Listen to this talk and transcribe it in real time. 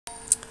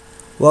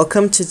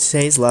Welcome to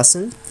today's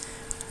lesson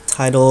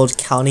titled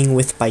Counting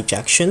with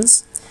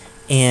Bijections,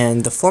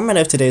 and the format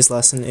of today's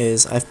lesson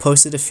is I've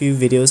posted a few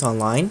videos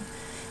online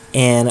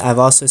and I've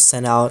also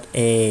sent out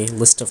a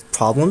list of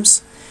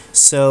problems.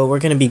 So we're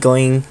going to be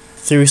going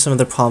through some of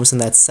the problems in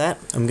that set.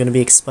 I'm going to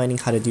be explaining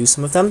how to do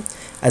some of them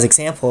as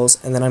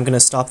examples, and then I'm going to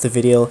stop the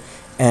video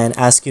and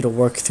ask you to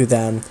work through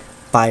them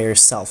by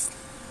yourself.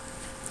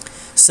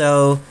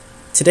 So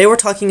today we're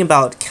talking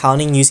about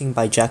counting using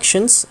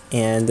bijections,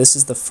 and this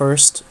is the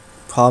first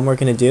problem we're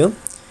going to do.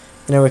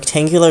 In a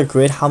rectangular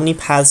grid, how many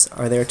paths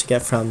are there to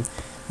get from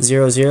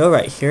 0, 0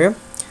 right here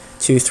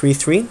to 3,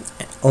 3,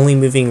 only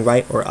moving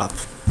right or up?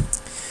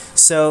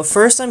 So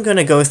first I'm going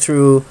to go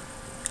through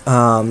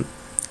a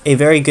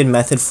very good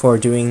method for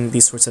doing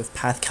these sorts of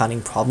path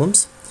counting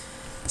problems.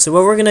 So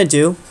what we're going to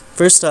do,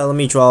 first let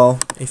me draw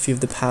a few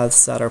of the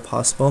paths that are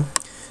possible.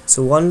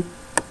 So one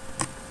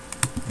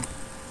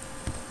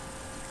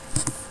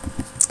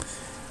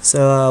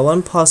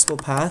possible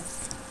path,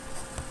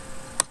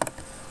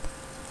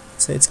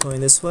 say it's going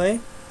this way,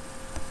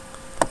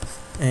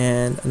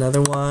 and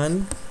another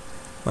one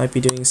might be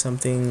doing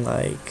something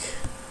like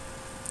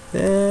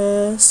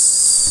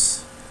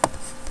this,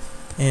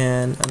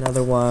 and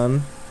another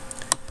one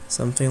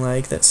something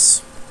like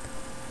this.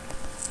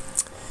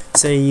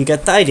 So you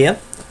get the idea,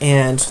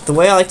 and the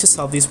way I like to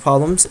solve these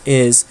problems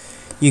is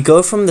you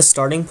go from the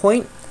starting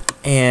point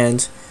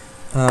and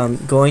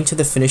going to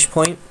the finish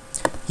point,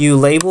 you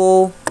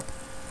label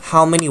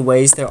how many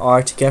ways there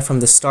are to get from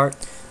the start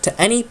to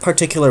any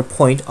particular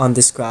point on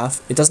this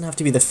graph. It doesn't have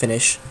to be the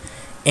finish,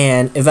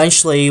 and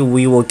eventually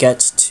we will get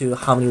to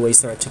how many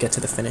ways there are to get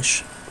to the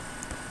finish.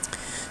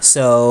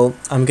 So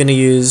I'm going to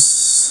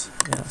use,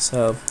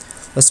 so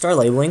let's start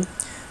labeling.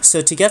 So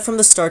to get from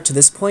the start to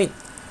this point,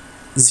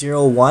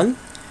 0, 1,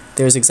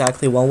 there's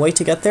exactly one way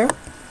to get there.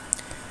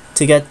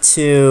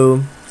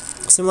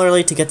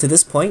 Similarly, to get to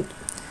this point,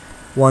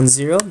 1,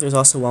 0, there's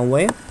also one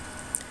way.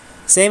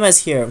 Same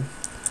as here,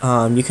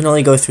 you can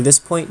only go through this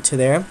point to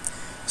there.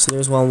 So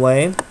there's one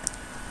way,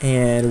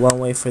 and one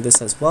way for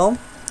this as well.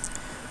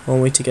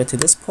 One way to get to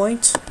this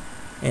point,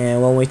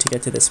 and one way to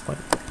get to this point.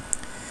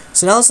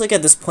 So now let's look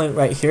at this point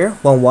right here,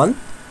 1, 1.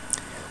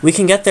 We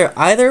can get there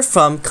either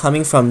from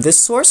coming from this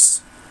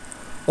source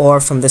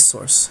or from this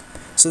source.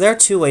 So there are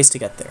two ways to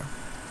get there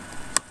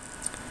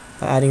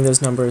by adding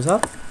those numbers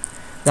up.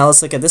 Now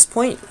let's look at this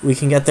point. We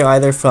can get there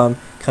either from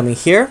coming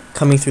here,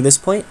 coming through this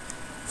point,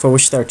 for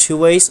which there are two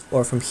ways,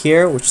 or from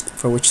here,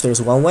 for which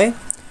there's one way.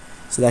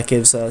 So that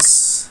gives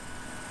us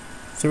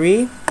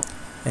 3,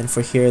 and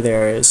for here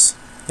there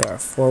are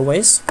 4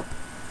 ways.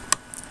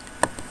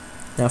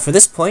 Now for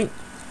this point,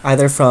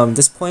 either from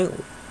this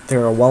point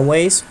there are 1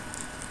 ways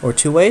or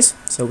 2 ways,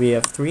 so we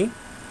have 3.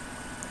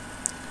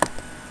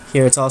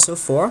 Here it's also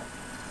 4.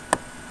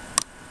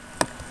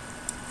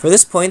 For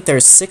this point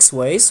there's 6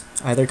 ways,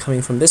 either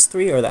coming from this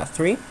 3 or that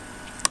 3.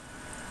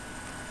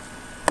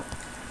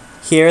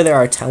 Here there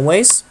are 10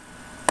 ways.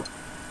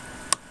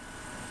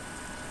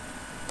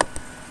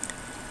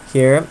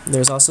 Here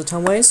there's also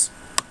 10 ways.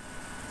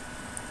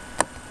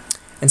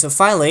 And so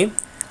finally,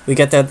 we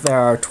get that there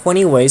are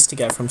 20 ways to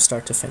get from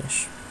start to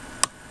finish.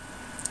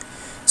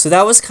 So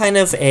that was kind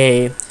of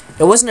it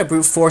wasn't a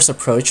brute force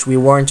approach. We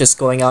weren't just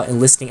going out and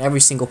listing every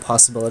single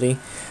possibility.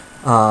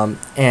 And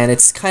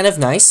it's kind of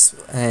nice,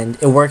 and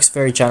it works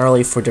very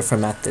generally for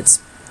different methods.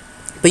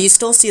 But you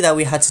still see that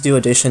we had to do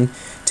addition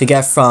to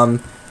get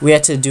from, we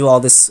had to do all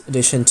this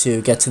addition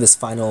to get to this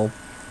final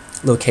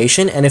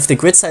location, and if the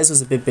grid size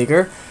was a bit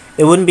bigger,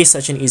 it wouldn't be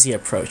such an easy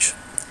approach.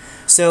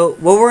 So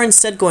what we're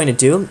instead going to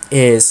do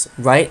is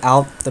write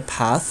out the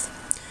path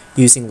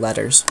using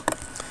letters.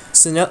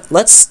 So now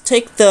let's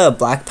take the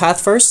black path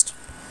first.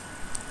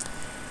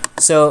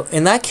 So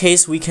in that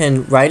case, we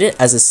can write it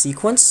as a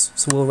sequence.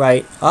 So we'll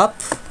write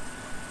up,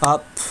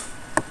 up,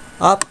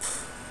 up,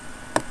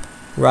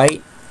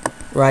 right,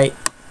 right,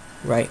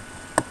 right.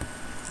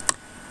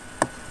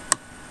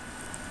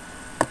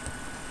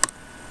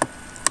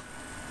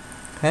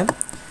 Okay.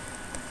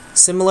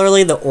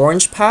 Similarly, the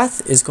orange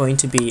path is going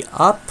to be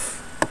up,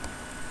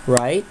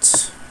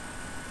 right,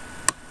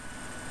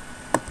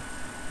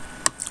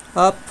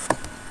 up,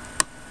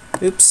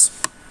 oops,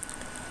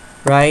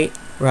 right,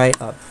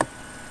 right, up.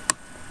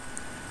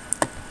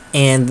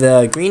 And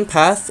the green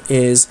path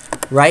is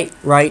right,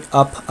 right,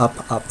 up,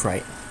 up, up,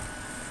 right.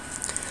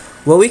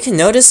 What we can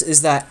notice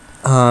is that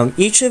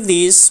each of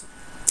these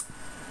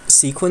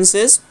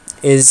sequences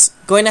is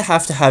going to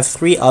have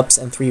 3 ups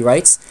and 3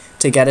 rights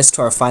to get us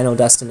to our final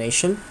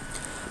destination.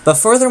 But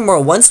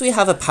furthermore, once we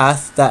have a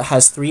path that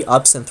has 3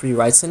 ups and 3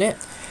 rights in it,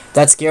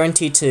 that's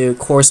guaranteed to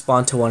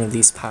correspond to one of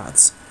these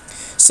paths.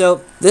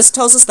 So this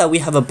tells us that we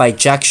have a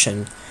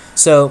bijection.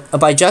 So a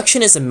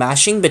bijection is a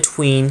matching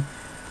between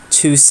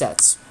 2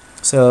 sets.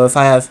 So if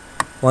I have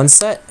one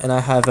set and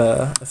I have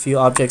a few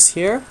objects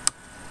here,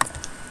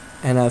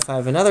 and if I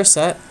have another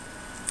set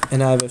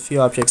and I have a few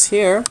objects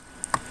here,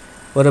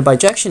 what a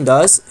bijection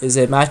does is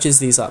it matches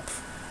these up.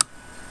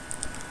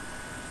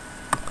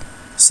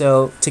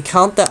 So to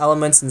count the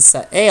elements in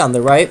set A on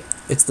the right,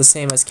 it's the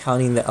same as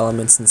counting the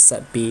elements in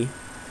set B.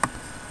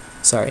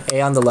 Sorry,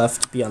 A on the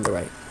left, B on the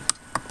right.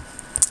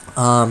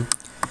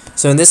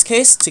 So in this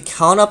case, to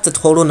count up the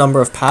total number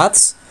of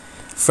paths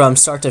from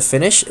start to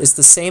finish is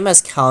the same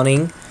as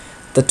counting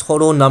the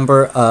total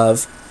number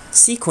of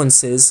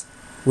sequences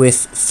with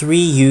 3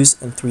 U's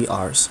and 3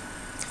 R's.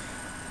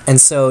 And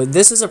so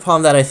this is a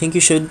problem that I think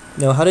you should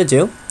know how to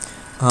do.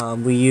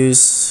 We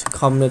use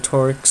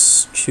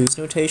combinatorics choose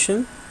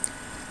notation.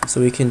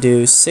 So we can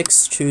do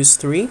 6 choose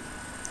 3.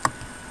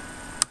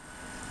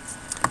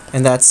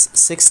 And that's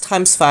 6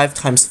 times 5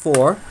 times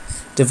 4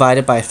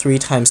 divided by 3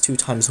 times 2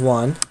 times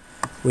 1,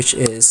 which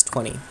is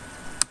 20.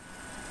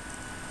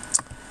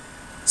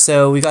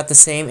 So we got the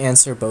same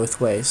answer both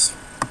ways.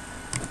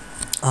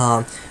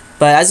 But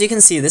as you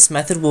can see, this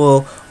method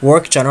will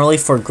work generally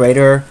for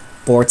greater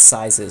board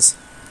sizes.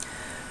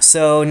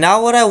 So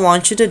now what I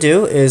want you to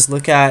do is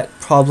look at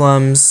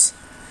problems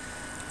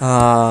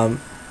 2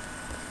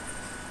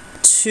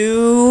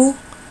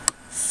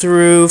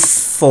 through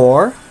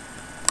 4.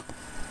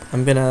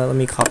 Let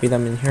me copy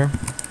them in here.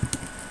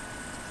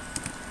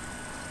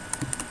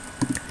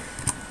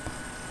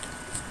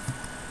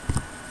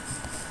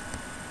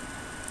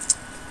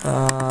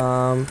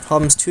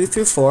 Problems 2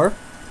 through 4,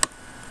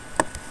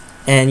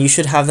 and you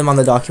should have them on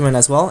the document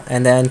as well,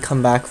 and then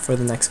come back for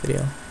the next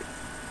video.